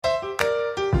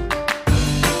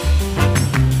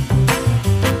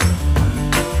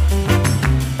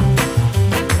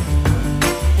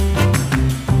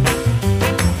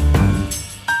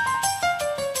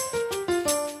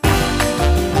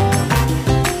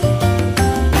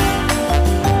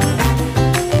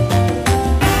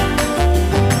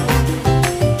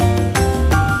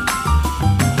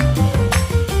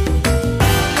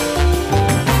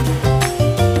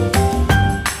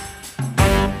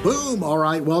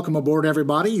welcome aboard,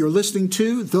 everybody. You're listening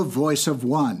to The Voice of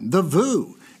One, The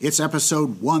VOO. It's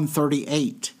episode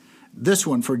 138. This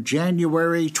one for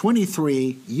January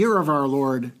 23, year of our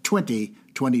Lord,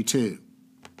 2022.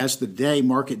 As the day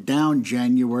mark it down,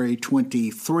 January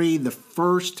 23, the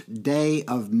first day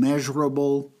of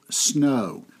measurable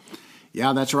snow.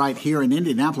 Yeah, that's right. Here in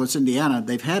Indianapolis, Indiana,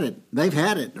 they've had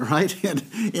it, right?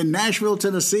 In Nashville,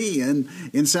 Tennessee, and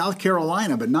in South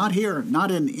Carolina, but not here, not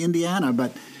in Indiana,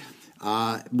 but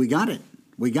we got it.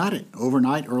 We got it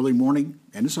overnight, early morning,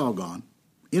 and it's all gone.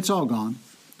 It's all gone.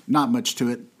 Not much to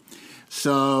it.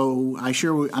 So I'm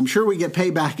sure we get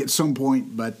payback at some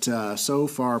point, but so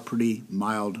far, pretty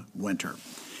mild winter.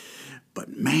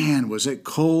 But man, was it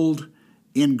cold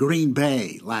in Green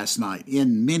Bay last night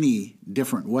in many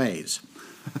different ways.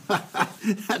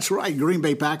 That's right, Green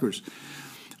Bay Packers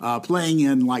playing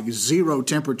in like zero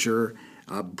temperature,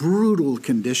 brutal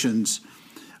conditions,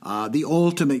 the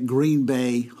ultimate Green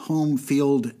Bay home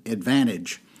field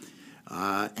advantage.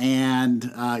 And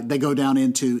they go down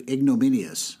into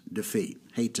ignominious defeat.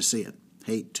 Hate to see it.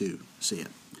 Hate to see it.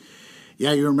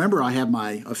 Yeah, you remember I have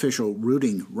my official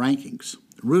rooting rankings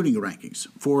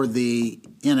for the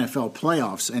NFL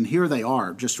playoffs, and here they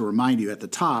are, just to remind you at the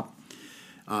top.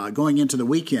 Going into the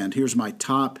weekend, here's my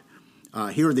top,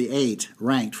 here are the 8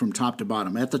 ranked from top to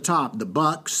bottom. At the top, the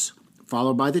Bucs,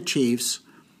 followed by the Chiefs,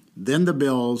 then the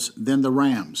Bills, then the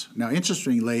Rams. Now,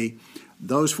 interestingly,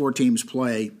 those 4 teams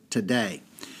play today.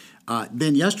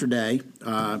 Then yesterday,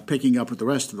 picking up with the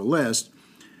rest of the list,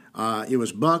 it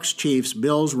was Bucs, Chiefs,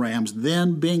 Bills, Rams,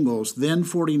 then Bengals, then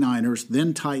 49ers,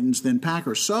 then Titans, then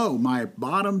Packers. So my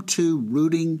bottom 2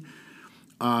 rooting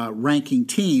ranking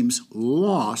teams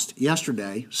lost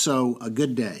yesterday, so a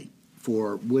good day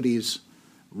for Woody's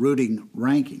rooting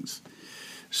rankings.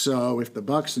 So if the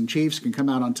Bucs and Chiefs can come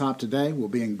out on top today, we'll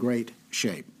be in great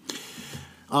shape.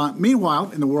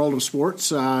 Meanwhile, in the world of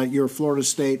sports, your Florida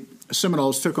State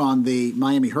Seminoles took on the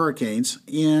Miami Hurricanes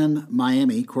in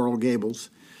Miami, Coral Gables,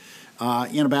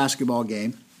 in a basketball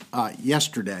game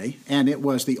yesterday, and it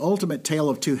was the ultimate tale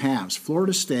of two halves.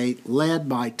 Florida State led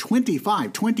by 25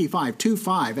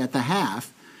 at the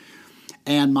half,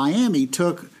 and Miami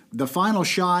took the final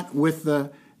shot with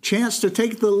the chance to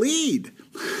take the lead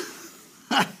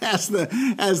as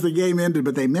the game ended,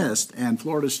 but they missed, and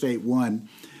Florida State won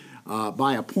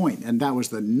by a point, and that was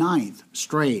the 9th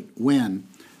straight win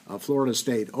of Florida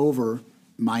State over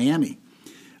Miami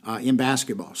in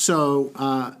basketball. So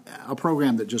a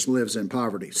program that just lives in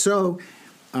poverty. So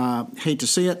hate to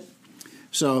see it.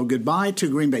 So goodbye to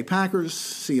Green Bay Packers.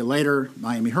 See you later,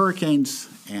 Miami Hurricanes,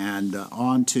 and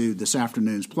on to this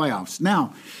afternoon's playoffs.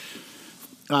 Now,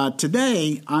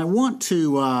 today I want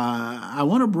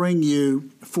to bring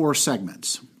you 4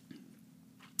 segments.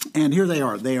 And here they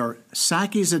are. They are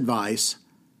Saki's Advice,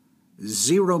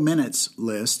 0 Minutes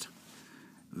List,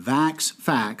 Vax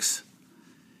Facts,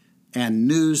 and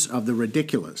News of the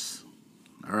Ridiculous.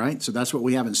 All right, so that's what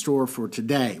we have in store for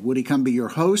today. Woody Cumbie, your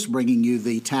host, bringing you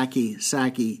the tacky,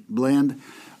 sacky blend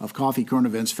of coffee, current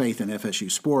events, faith, and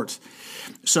FSU sports.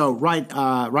 So right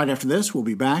after this, we'll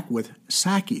be back with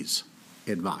Saki's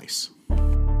Advice.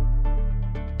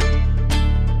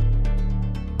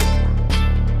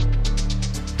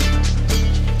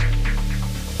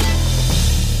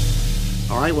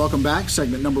 All right, welcome back.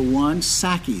 Segment number 1,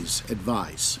 Saki's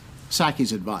Advice.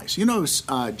 Saki's Advice. You know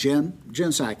Jen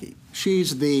Psaki.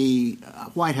 She's the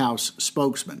White House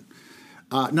spokesman.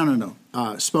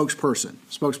 Spokesperson.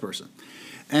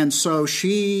 And so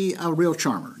she, a real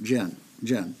charmer, Jen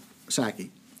Psaki.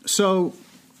 So,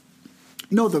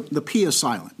 no, the P is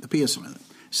silent. The P is silent.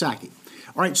 Psaki.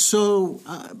 All right, so,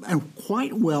 and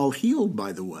quite well heeled,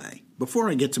 by the way. Before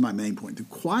I get to my main point, the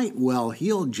quite well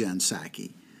heeled Jen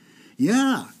Psaki.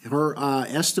 Yeah, her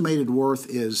estimated worth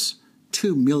is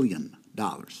 $2 million.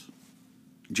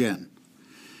 Jen.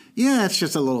 Yeah, it's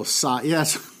just a little side.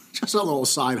 Yes, just a little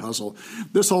side hustle.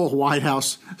 This whole White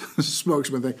House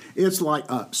spokesman thing. It's like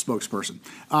a spokesperson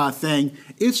thing.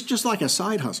 It's just like a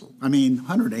side hustle. I mean,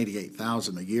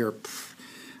 $188,000 a year.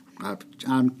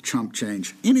 I'm chump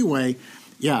change. Anyway,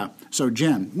 yeah. So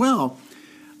Jen. Well,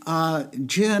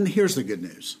 Jen. Here's the good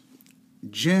news.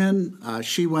 Jen,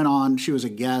 she went on, she was a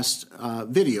guest,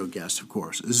 video guest, of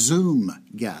course, Zoom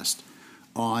guest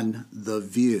on The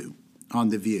View.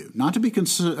 Not to be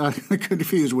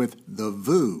confused with The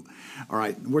VOO. All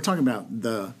right, we're talking about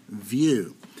The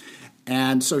View.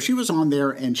 And so she was on there,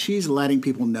 and she's letting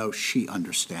people know she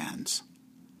understands.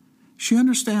 She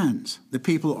understands. The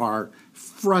people are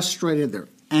frustrated, they're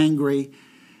angry,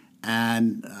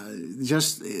 and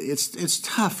just it's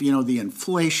tough, you know, the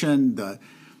inflation, the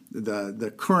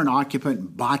the current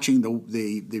occupant botching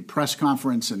the press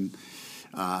conference and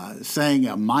saying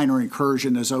a minor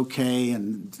incursion is okay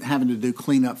and having to do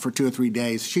cleanup for 2 or 3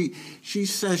 days. She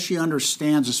says she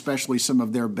understands, especially some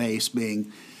of their base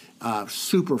being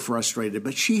super frustrated,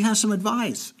 but she has some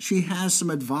advice. She has some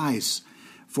advice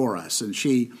for us, and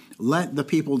she let the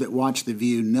people that watch The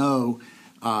View know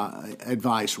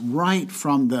advice right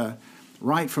from the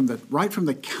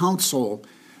counsel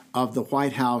of the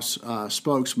White House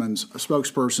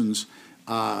spokesperson's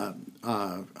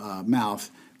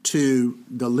mouth to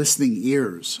the listening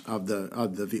ears of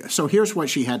the View. So here's what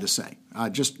she had to say.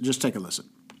 Just take a listen.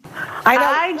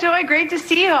 Hi, Joy. Great to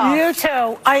see you all. You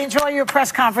too. I enjoy your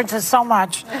press conferences so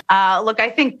much. Look,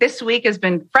 I think this week has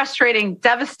been frustrating,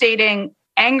 devastating,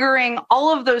 angering,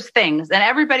 all of those things. And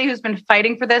everybody who's been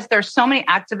fighting for this, there's so many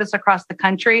activists across the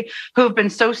country who have been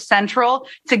so central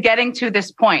to getting to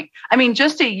this point. I mean,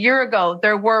 just a year ago,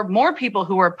 there were more people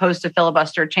who were opposed to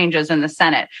filibuster changes in the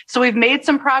Senate. So we've made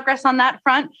some progress on that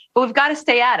front, but we've got to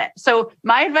stay at it. So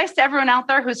my advice to everyone out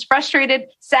there who's frustrated,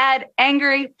 sad,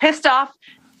 angry, pissed off.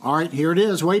 All right, here it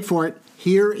is. Wait for it.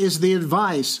 Here is the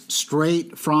advice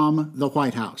straight from the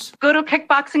White House. Go to a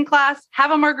kickboxing class,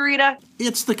 have a margarita.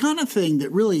 It's the kind of thing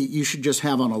that really you should just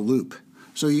have on a loop.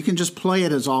 So you can just play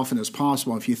it as often as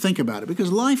possible if you think about it,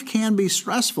 because life can be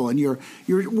stressful and you're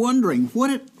wondering,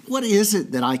 what is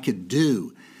it that I could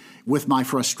do with my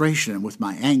frustration and with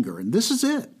my anger? And this is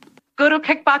it. Go to a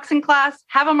kickboxing class,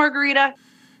 have a margarita.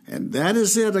 And that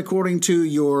is it, according to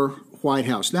your White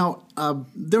House. Now,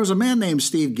 there was a man named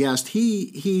Steve Guest.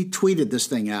 He tweeted this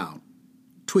thing out.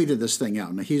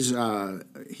 Now, he's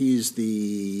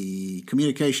the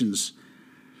communications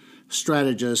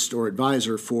strategist or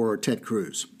advisor for Ted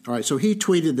Cruz. All right, so he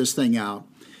tweeted this thing out.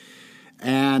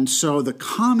 And so the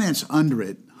comments under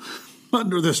it,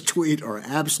 under this tweet, are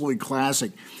absolutely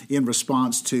classic in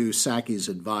response to Psaki's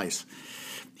advice.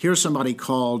 Here's somebody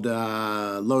called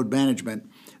Load Management.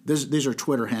 These are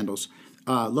Twitter handles.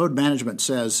 Load Management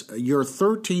says, your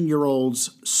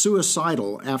 13-year-old's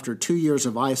suicidal after 2 years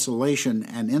of isolation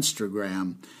and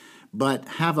Instagram, but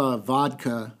have a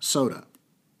vodka soda.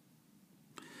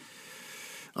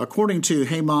 According to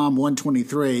Hey Mom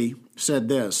 123, said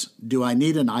this, do I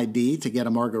need an ID to get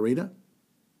a margarita?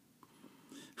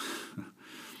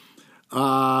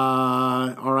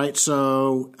 All right,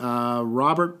 so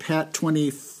Robert Pet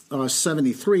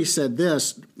 2073 said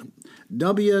this,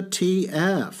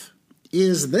 WTF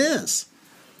is this?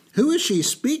 Who is she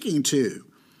speaking to?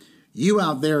 You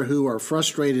out there who are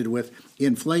frustrated with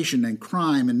inflation and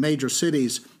crime in major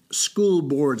cities, school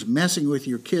boards messing with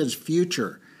your kids'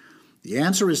 future. The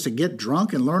answer is to get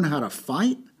drunk and learn how to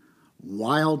fight?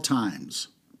 Wild times.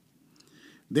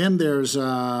 Then there's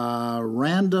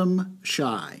Random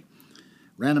Shy.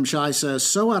 Random Shy says,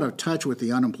 so out of touch with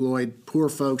the unemployed, poor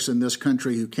folks in this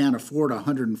country who can't afford a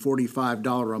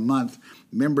 $145 a month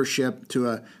membership to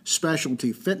a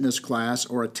specialty fitness class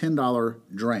or a $10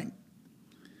 drink.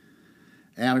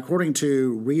 And according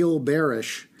to Real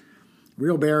Bearish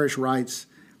writes,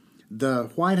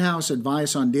 the White House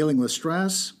advice on dealing with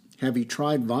stress, have you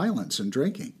tried violence and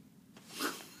drinking?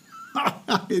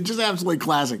 It's just absolutely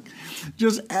classic.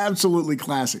 Just absolutely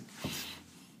classic.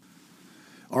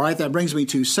 All right, that brings me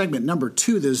to segment number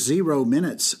 2, the 0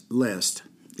 minutes list.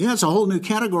 Yeah, it's a whole new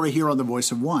category here on The Voice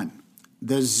of One,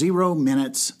 the 0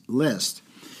 minutes list.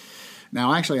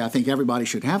 Now, actually, I think everybody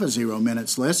should have a 0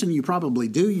 minutes list, and you probably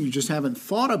do. You just haven't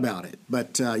thought about it.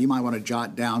 But you might want to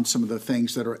jot down some of the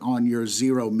things that are on your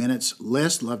 0 minutes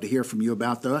list. Love to hear from you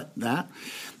about that.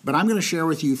 But I'm going to share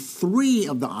with you 3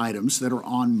 of the items that are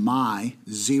on my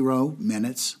 0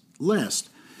 minutes list.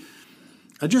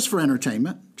 Just for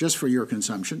entertainment, just for your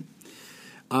consumption.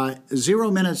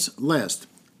 0 minutes list.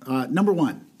 Number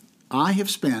 1, I have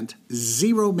spent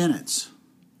 0 minutes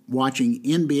watching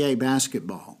NBA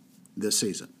basketball this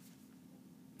season.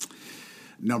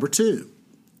 Number 2,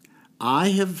 I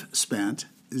have spent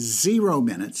 0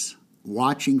 minutes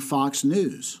watching Fox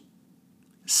News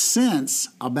since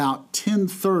about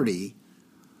 10:30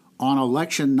 on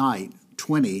election night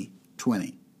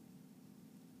 2020.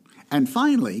 And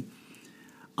finally,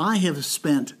 I have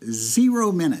spent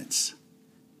 0 minutes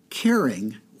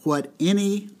caring what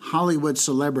any Hollywood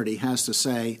celebrity has to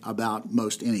say about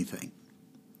most anything.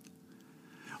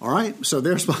 All right, so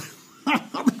there's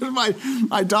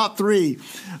my top 3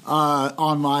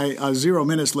 on my 0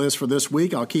 minutes list for this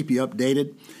week. I'll keep you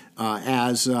updated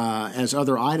as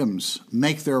other items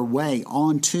make their way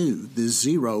onto the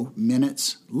 0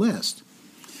 minutes list.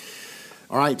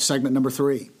 All right, segment number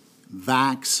 3,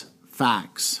 Vax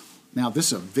Facts. Now, this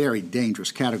is a very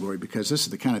dangerous category because this is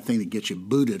the kind of thing that gets you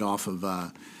booted off of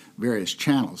various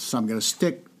channels. So I'm going to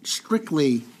stick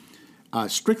strictly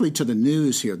to the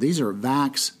news here. These are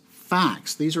Vax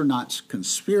facts. These are not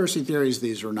conspiracy theories.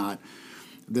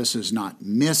 This is not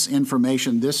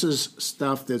misinformation. This is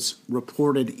stuff that's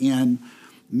reported in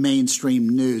mainstream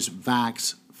news.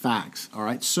 Vax facts. All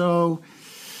right. So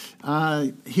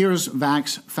here's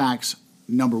Vax facts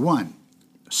number one.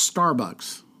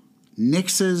 Starbucks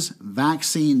nixes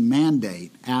vaccine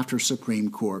mandate after Supreme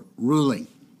Court ruling.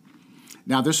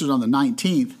 Now, this was on the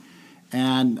 19th,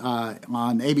 and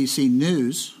on ABC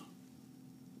News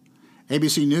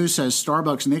says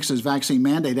Starbucks nixes vaccine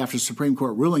mandate after Supreme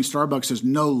Court ruling. Starbucks is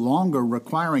no longer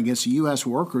requiring its U.S.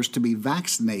 workers to be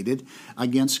vaccinated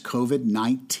against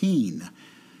COVID-19,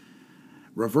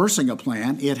 reversing a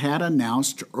plan it had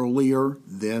announced earlier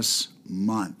this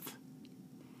month.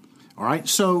 All right,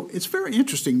 so it's very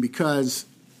interesting because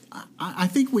I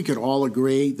think we could all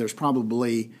agree there's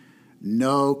probably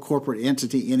no corporate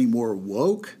entity any more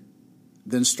woke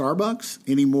than Starbucks,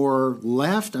 any more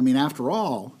left. I mean, after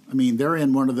all, they're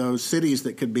in one of those cities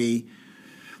that could be,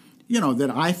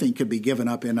 that I think could be given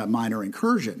up in a minor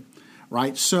incursion,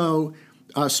 right? So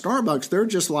Starbucks, they're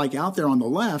just like out there on the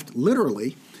left,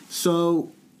 literally.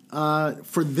 So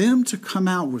for them to come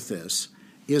out with this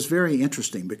is very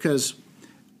interesting because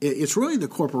it's really the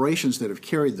corporations that have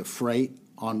carried the freight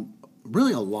on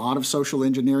really a lot of social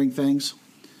engineering things,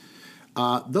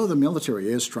 though the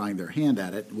military is trying their hand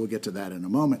at it. We'll get to that in a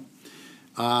moment.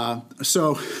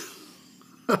 So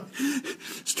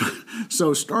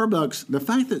Starbucks, the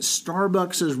fact that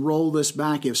Starbucks has rolled this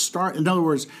back, in other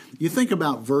words, you think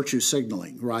about virtue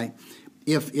signaling, right?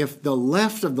 If the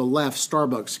left of the left,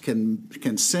 Starbucks,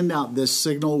 can send out this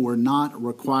signal, we're not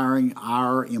requiring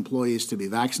our employees to be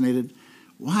vaccinated.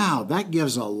 Wow, that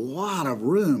gives a lot of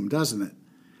room, doesn't it?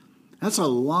 That's a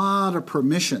lot of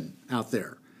permission out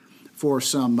there for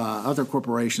some other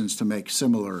corporations to make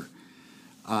similar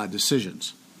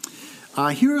decisions.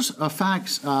 Here's a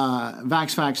Vax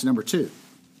facts number two.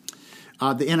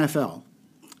 The NFL.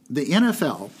 The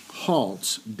NFL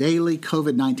halts daily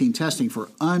COVID-19 testing for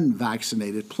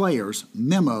unvaccinated players,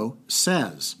 memo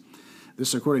says. This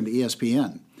is according to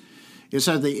ESPN. It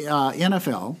says the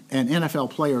NFL and NFL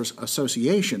Players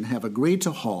Association have agreed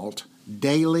to halt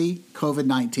daily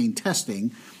COVID-19 testing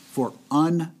for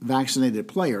unvaccinated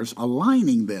players,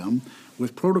 aligning them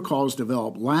with protocols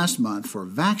developed last month for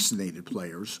vaccinated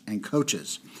players and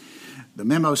coaches. The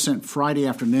memo sent Friday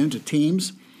afternoon to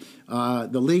teams.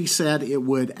 The league said it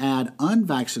would add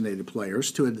unvaccinated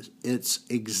players to its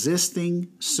existing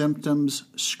symptoms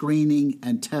screening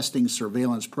and testing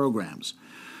surveillance programs.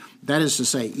 That is to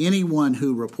say, anyone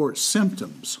who reports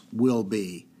symptoms will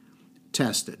be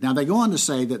tested. Now, they go on to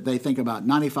say that they think about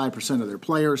 95% of their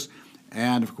players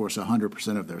and, of course,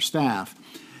 100% of their staff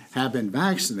have been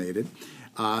vaccinated,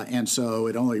 and so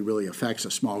it only really affects a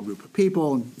small group of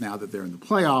people. Now that they're in the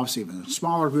playoffs, even a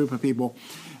smaller group of people.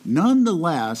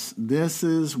 Nonetheless, this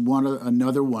is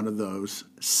another one of those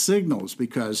signals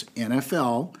because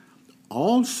NFL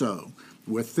also,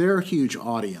 with their huge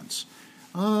audience,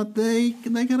 they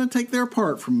got to take their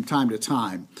part from time to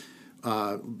time,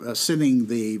 sending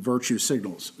the virtue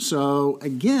signals. So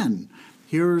again,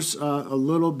 here's a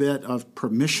little bit of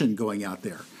permission going out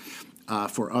there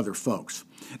for other folks.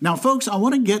 Now, folks, I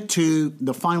want to get to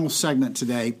the final segment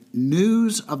today,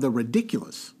 News of the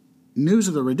Ridiculous. News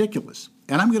of the Ridiculous.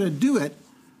 And I'm going to do it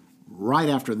right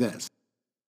after this.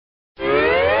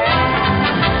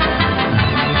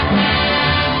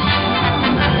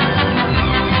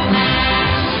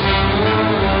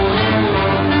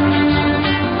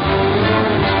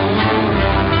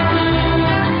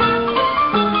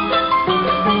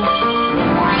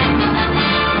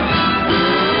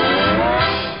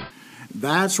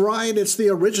 That's right, it's the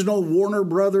original Warner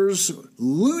Brothers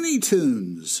Looney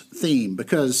Tunes theme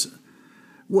because,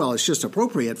 well, it's just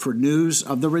appropriate for News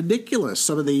of the Ridiculous.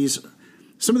 Some of these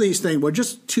things, well,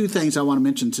 just two things I want to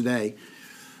mention today,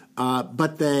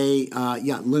 but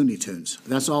Looney Tunes.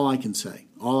 That's all I can say.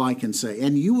 All I can say.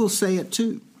 And you will say it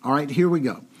too. All right, here we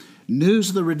go. News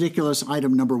of the Ridiculous,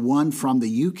 item number one from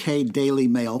the UK Daily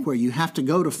Mail, where you have to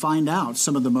go to find out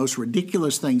some of the most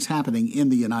ridiculous things happening in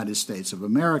the United States of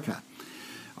America.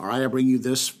 All right, I bring you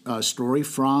this story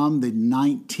from the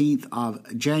 19th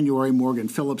of January. Morgan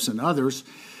Phillips and others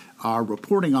are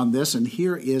reporting on this, and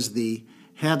here is the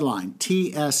headline.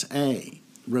 TSA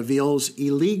reveals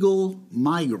illegal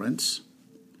migrants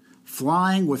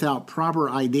flying without proper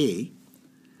ID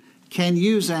can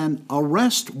use an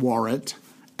arrest warrant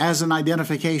as an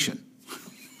identification.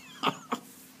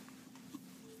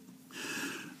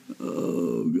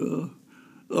 Oh, God.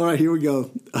 All right, here we go.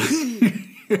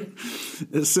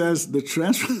 It says the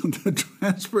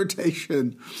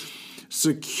Transportation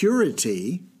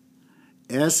Security,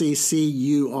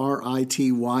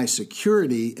 SECURITY,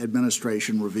 Security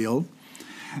Administration revealed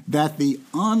that the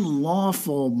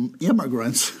unlawful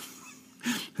immigrants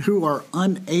who are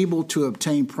unable to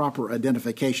obtain proper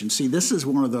identification. See, this is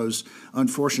one of those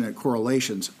unfortunate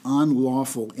correlations.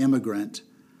 Unlawful immigrant,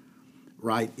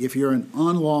 right? If you're an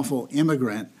unlawful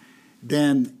immigrant,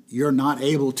 then you're not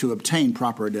able to obtain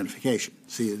proper identification.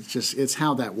 See, it's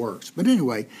how that works. But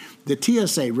anyway, the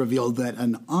TSA revealed that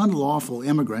an unlawful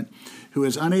immigrant who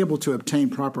is unable to obtain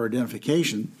proper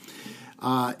identification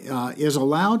is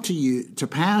allowed to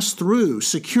pass through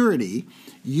security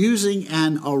using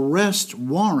an arrest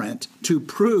warrant to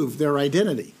prove their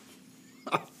identity.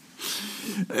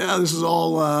 Yeah, this is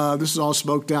all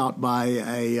smoked out by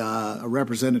a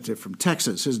representative from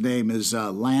Texas. His name is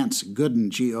Lance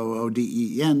Gooden,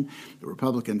 Gooden, a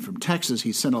Republican from Texas.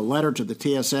 He sent a letter to the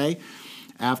TSA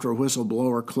after a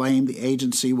whistleblower claimed the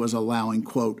agency was allowing,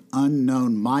 quote,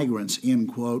 unknown migrants,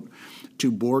 end quote,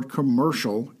 to board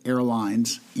commercial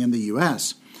airlines in the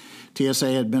U.S.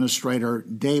 TSA Administrator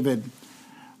David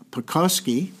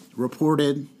Pekoski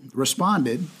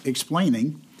responded,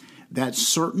 explaining that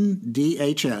certain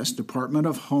DHS, Department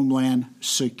of Homeland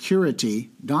Security,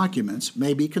 documents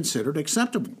may be considered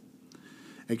acceptable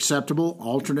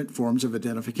alternate forms of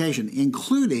identification,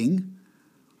 including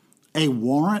a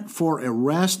warrant for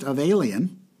arrest of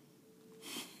alien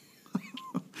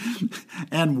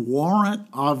and warrant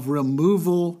of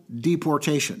removal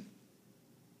deportation.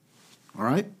 All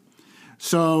right?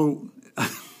 So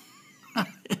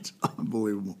it's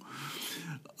unbelievable.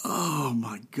 Oh,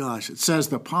 my gosh. It says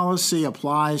the policy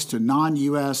applies to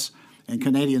non-U.S. and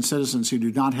Canadian citizens who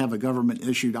do not have a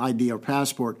government-issued ID or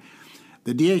passport.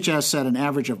 The DHS said an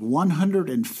average of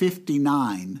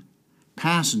 159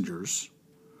 passengers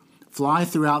fly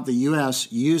throughout the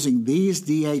U.S. using these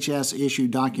DHS-issued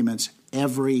documents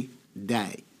every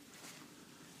day.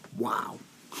 Wow.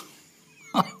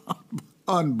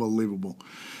 Unbelievable.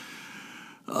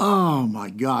 Oh my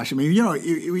gosh! I mean,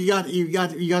 you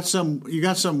got some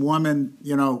woman,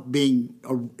 being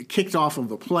kicked off of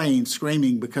the plane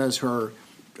screaming because her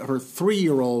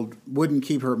 3-year-old wouldn't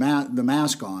keep the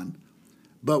mask on,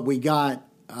 but we got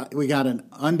an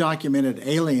undocumented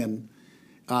alien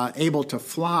able to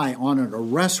fly on an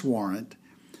arrest warrant,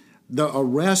 the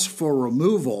arrest for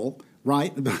removal.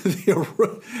 Right,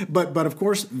 but of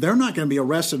course they're not going to be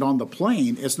arrested on the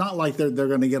plane. It's not like they're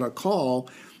going to get a call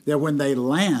that when they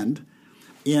land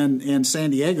in San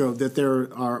Diego that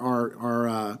there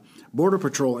are Border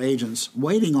Patrol agents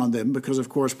waiting on them because, of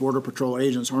course, Border Patrol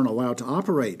agents aren't allowed to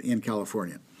operate in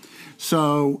California.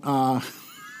 So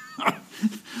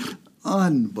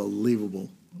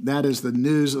unbelievable. That is the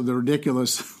news of the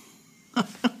ridiculous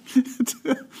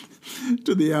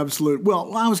to the absolute.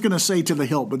 Well, I was going to say to the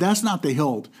hilt, but that's not the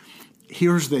hilt.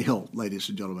 Here's the hilt, ladies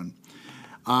and gentlemen.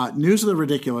 News of the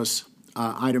ridiculous,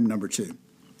 item number 2.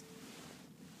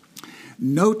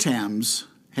 NOTAMs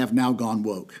have now gone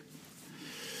woke.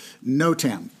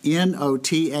 NOTAM,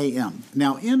 N-O-T-A-M.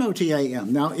 Now,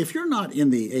 N-O-T-A-M. Now, if you're not in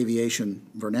the aviation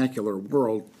vernacular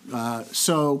world,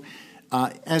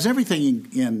 as everything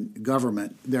in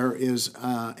government, there is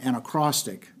an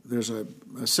acrostic. There's a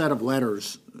set of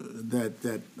letters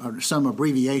that are some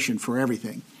abbreviation for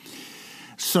everything.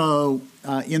 So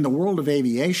in the world of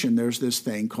aviation, there's this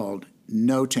thing called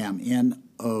NOTAM,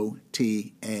 N-O-T-A-M.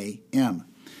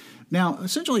 Now,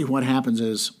 essentially what happens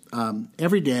is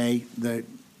every day the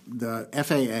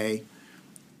FAA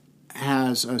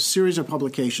has a series of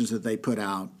publications that they put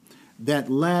out that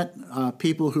let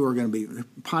people who are going to be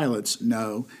pilots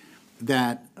know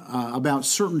that about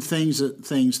certain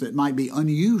things that might be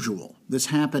unusual that's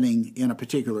happening in a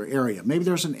particular area. Maybe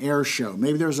there's an air show.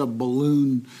 Maybe there's a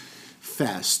balloon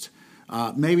fest.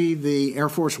 Maybe the Air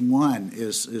Force One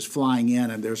is flying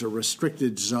in and there's a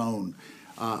restricted zone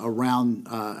around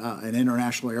an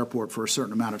international airport for a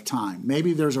certain amount of time.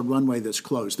 Maybe there's a runway that's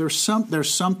closed. There's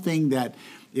something that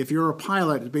if you're a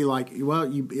pilot, it'd be like, well,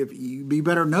 you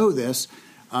better know this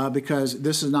because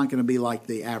this is not going to be like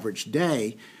the average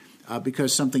day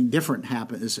because something different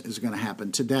is going to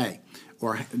happen today,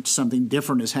 or something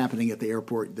different is happening at the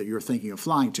airport that you're thinking of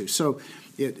flying to. So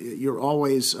you're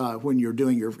always, when you're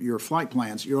doing your flight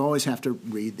plans, you always have to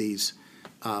read these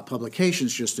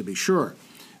publications just to be sure.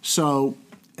 So,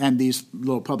 and these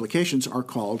little publications are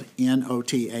called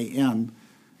NOTAM,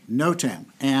 NOTAM.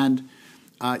 And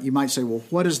you might say, well,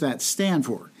 what does that stand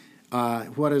for?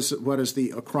 What is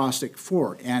the acrostic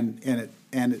for? And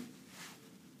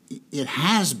it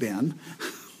has been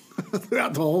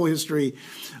throughout the whole history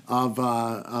of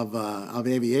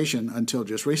aviation until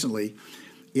just recently.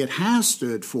 It has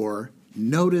stood for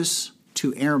Notice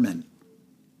to Airmen.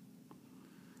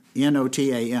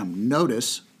 NOTAM,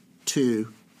 Notice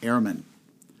to Airmen.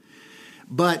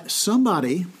 But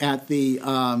somebody at the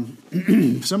FAA,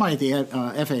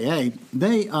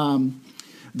 they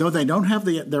though they don't have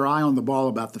their eye on the ball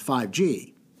about the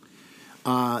 5G,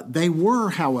 they were,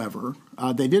 however,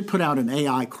 they did put out an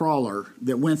AI crawler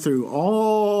that went through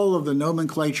all of the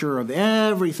nomenclature of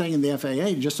everything in the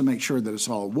FAA just to make sure that it's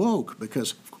all woke.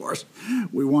 Because of course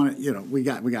we want it, we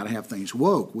got to have things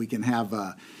woke. We can have.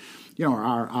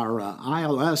 Our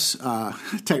ILS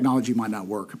technology might not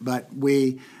work, but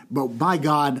by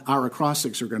God, our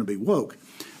acrostics are going to be woke.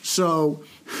 So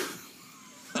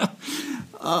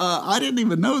I didn't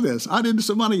even know this. I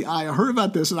heard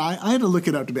about this, and I had to look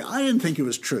it up I didn't think it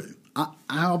was true.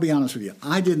 I'll be honest with you.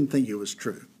 I didn't think it was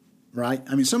true, right?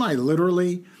 I mean, somebody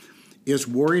literally is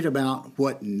worried about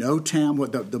what NOTAM,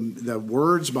 what the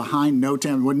words behind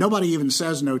NOTAM. When nobody even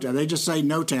says NOTAM, they just say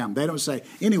NOTAM. They don't say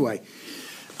anyway.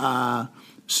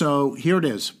 So here it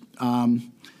is.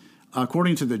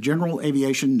 According to the General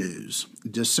Aviation News,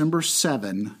 December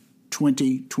 7,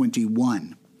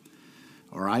 2021.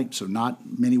 All right, so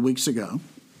not many weeks ago.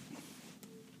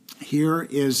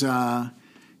 Here's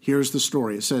the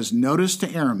story. It says, Notice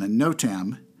to Airmen,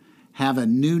 NOTAM, have a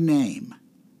new name,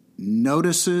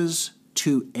 Notices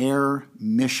to Air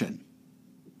Mission.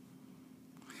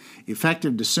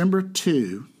 Effective December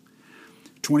 2,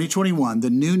 2021,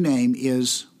 the new name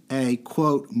is a,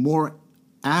 quote, more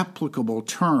applicable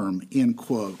term, end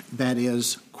quote, that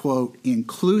is, quote,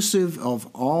 inclusive of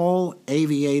all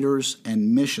aviators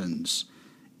and missions,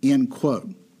 end quote.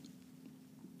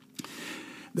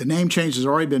 The name change has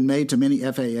already been made to many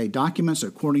FAA documents,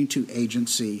 according to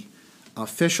agency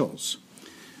officials.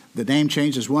 The name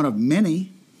change is one of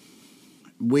many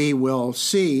we will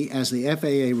see as the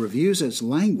FAA reviews its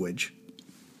language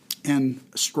and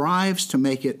strives to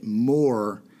make it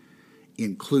more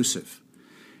inclusive.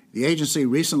 The agency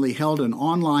recently held an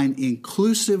online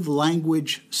inclusive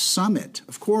language summit.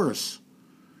 Of course.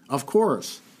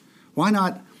 Why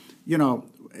not?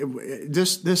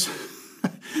 This this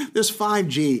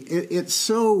 5G. It's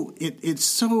so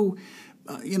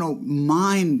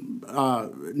mind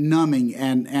numbing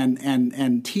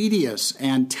and tedious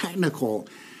and technical.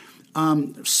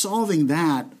 Solving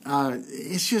that,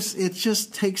 it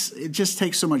just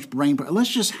takes so much brain. Let's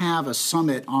just have a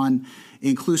summit on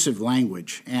inclusive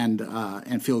language and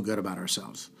feel good about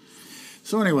ourselves.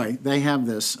 So anyway, they have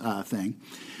this thing.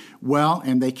 Well,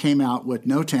 and they came out with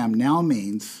NOTAM now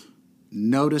means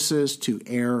Notices to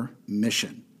Air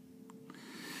Mission.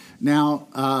 Now,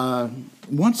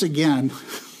 once again,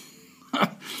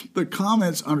 the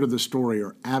comments under the story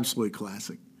are absolutely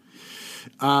classic.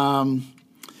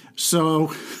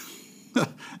 So,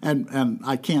 and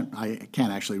I can't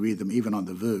actually read them even on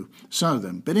the VU, some of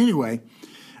them. But anyway,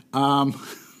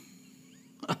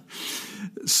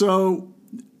 so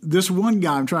this one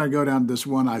guy, I'm trying to go down to this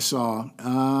one I saw.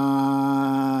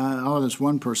 This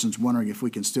one person's wondering if we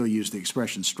can still use the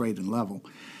expression straight and level.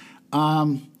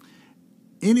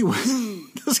 Anyway,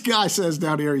 this guy says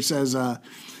down here, he says,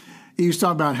 he was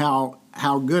talking about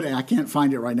how good, I can't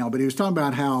find it right now, but he was talking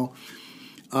about how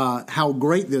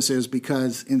great this is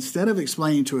because instead of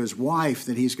explaining to his wife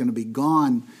that he's going to be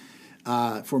gone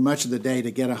for much of the day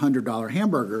to get a $100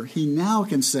 hamburger, he now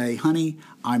can say, honey,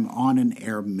 I'm on an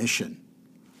air mission.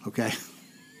 Okay?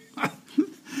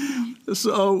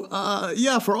 So,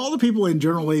 for all the people in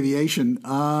general aviation,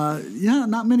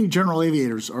 not many general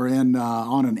aviators are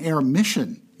on an air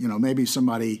mission. Maybe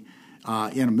somebody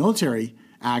in a military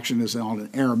action is on an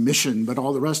air mission, but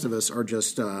all the rest of us are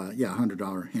just,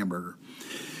 $100 hamburger.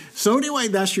 So anyway,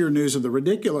 that's your news of the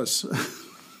ridiculous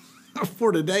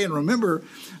for today. And remember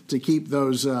to keep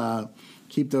those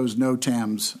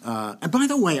NOTAMs. And by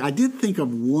the way, I did think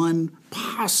of one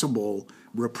possible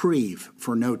reprieve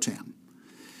for NOTAM,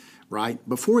 right?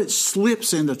 Before it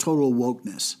slips into total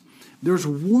wokeness, there's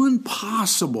one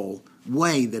possible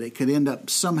way that it could end up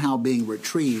somehow being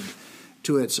retrieved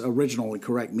to its original and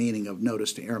correct meaning of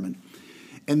Notice to Airmen.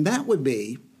 And that would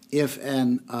be if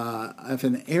an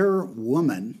air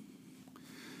woman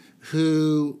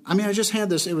who, I just had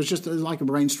this, it was just like a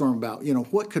brainstorm about,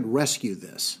 what could rescue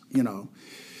this, and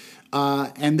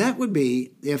that would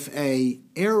be if a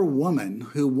air woman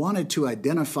who wanted to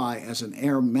identify as an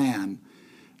air man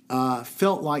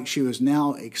felt like she was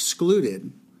now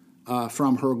excluded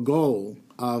from her goal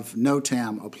of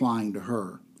NOTAM applying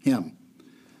to him.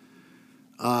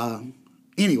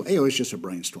 Anyway, it was just a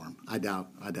brainstorm. I doubt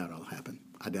it'll happen.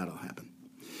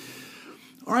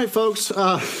 All right, folks.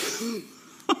 I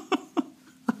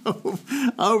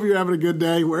hope you're having a good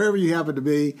day wherever you happen to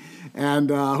be.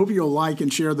 And I hope you'll like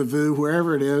and share The VOO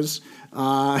wherever it is.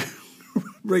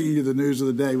 Bringing you the news of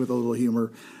the day with a little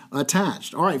humor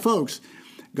attached. All right, folks.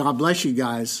 God bless you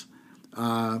guys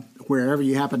wherever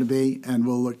you happen to be. And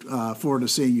we'll look forward to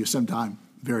seeing you sometime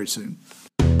very soon.